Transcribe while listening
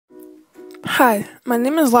Hi, my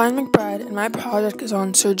name is McBride, and my project is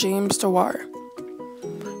on Sir James Dewar.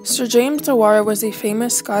 Sir James Dewar was a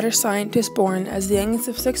famous Scottish scientist born as the youngest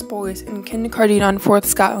of 6 boys in Kincardy-on-Forth,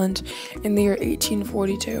 Scotland, in the year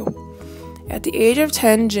 1842. At the age of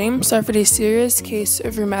 10, James suffered a serious case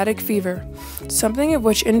of rheumatic fever, something of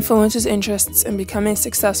which influenced his interests in becoming a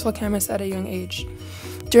successful chemist at a young age.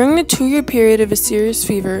 During the 2-year period of his serious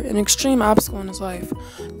fever, an extreme obstacle in his life,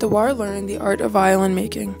 Dewar learned the art of violin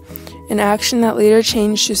making, an action that later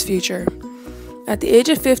changed his future. At the age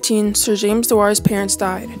of 15, Sir James Dewar's parents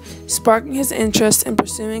died, sparking his interest in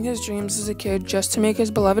pursuing his dreams as a kid just to make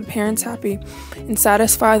his beloved parents happy and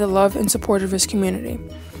satisfy the love and support of his community.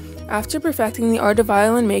 After perfecting the art of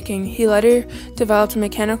violin making, he later developed a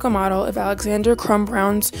mechanical model of Alexander Crumb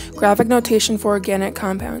Brown's graphic notation for organic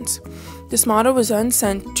compounds. This model was then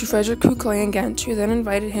sent to Frederick Cuckley in Ghent, who then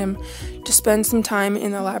invited him to spend some time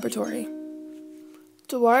in the laboratory.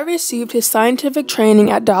 Dewar received his scientific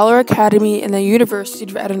training at Dollar Academy in the University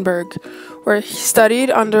of Edinburgh, where he studied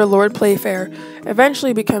under Lord Playfair,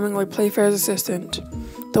 eventually becoming Lord Playfair's assistant.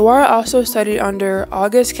 Dewar also studied under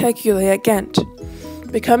Auguste Kekule at Ghent.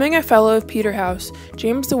 Becoming a Fellow of Peterhouse,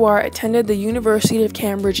 James Dewar attended the University of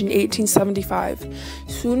Cambridge in 1875,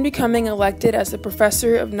 soon becoming elected as a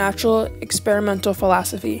professor of natural experimental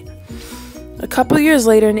philosophy. A couple years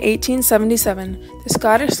later, in 1877, the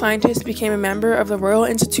Scottish scientist became a member of the Royal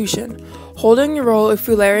Institution, holding the role of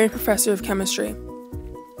Fullerian Professor of Chemistry.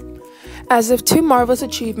 As if two marvelous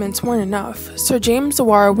achievements weren't enough, Sir James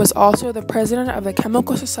Dewar was also the president of the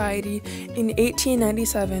Chemical Society in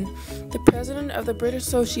 1897, the president of the British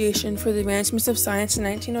Association for the Advancement of Science in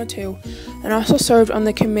 1902, and also served on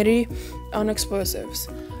the Committee on Explosives.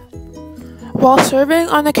 While serving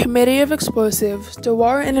on the Committee of Explosives,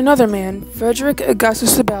 Dewar and another man, Frederick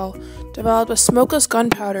Augustus Abel, developed a smokeless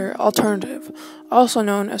gunpowder alternative, also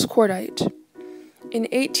known as cordite. In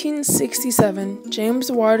 1867, James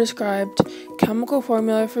Dewar described chemical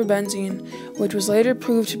formula for benzene, which was later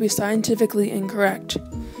proved to be scientifically incorrect.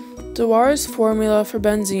 Dewar's formula for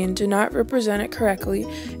benzene did not represent it correctly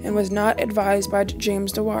and was not advised by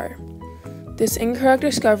James Dewar. This incorrect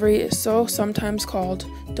discovery is so sometimes called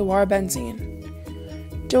Dewar benzene.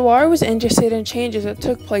 Dewar was interested in changes that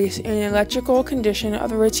took place in the electrical condition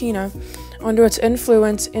of the retina under its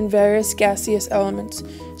influence in various gaseous elements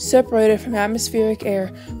separated from atmospheric air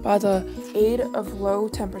by the aid of low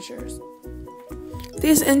temperatures.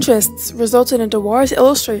 These interests resulted in Dewar's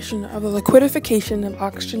illustration of the liquefaction of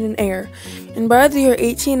oxygen in air, and by the year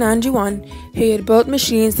 1891, he had built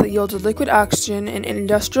machines that yielded liquid oxygen in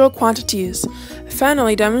industrial quantities,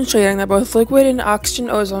 finally demonstrating that both liquid and oxygen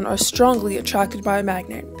ozone are strongly attracted by a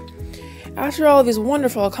magnet. After all of these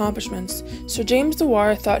wonderful accomplishments, Sir James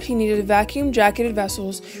Dewar thought he needed vacuum-jacketed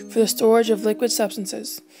vessels for the storage of liquid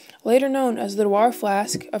substances, later known as the Dewar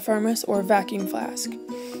flask, a thermos, or vacuum flask.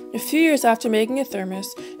 A few years after making a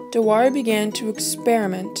thermos, Dewar began to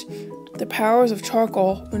experiment the powers of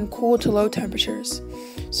charcoal when cooled to low temperatures.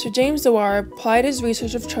 Sir James Dewar applied his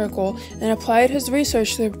research of charcoal and applied his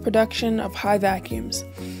research to the production of high vacuums.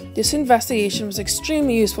 This investigation was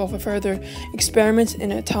extremely useful for further experiments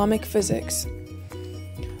in atomic physics.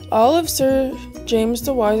 All of Sir James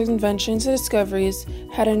Dewar's inventions and discoveries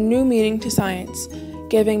had a new meaning to science,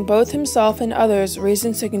 giving both himself and others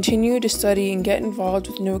reasons to continue to study and get involved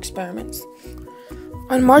with new experiments.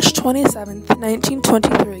 On March 27,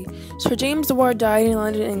 1923, Sir James Dewar died in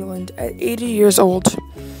London, England, at 80 years old.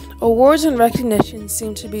 Awards and recognitions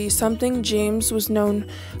seem to be something James was known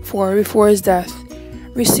for before his death,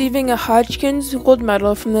 receiving a Hodgkin's Gold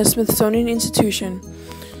Medal from the Smithsonian Institution,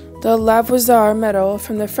 the Lavoisier Medal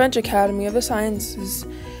from the French Academy of the Sciences,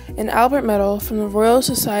 an Albert Medal from the Royal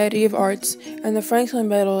Society of Arts, and the Franklin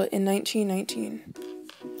Medal in 1919.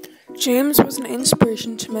 James was an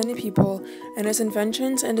inspiration to many people, and his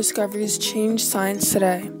inventions and discoveries changed science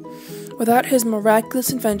today. Without his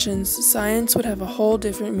miraculous inventions, science would have a whole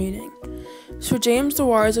different meaning. Sir James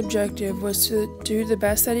Dewar's objective was to do the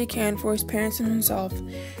best that he can for his parents and himself,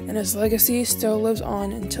 and his legacy still lives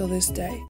on until this day.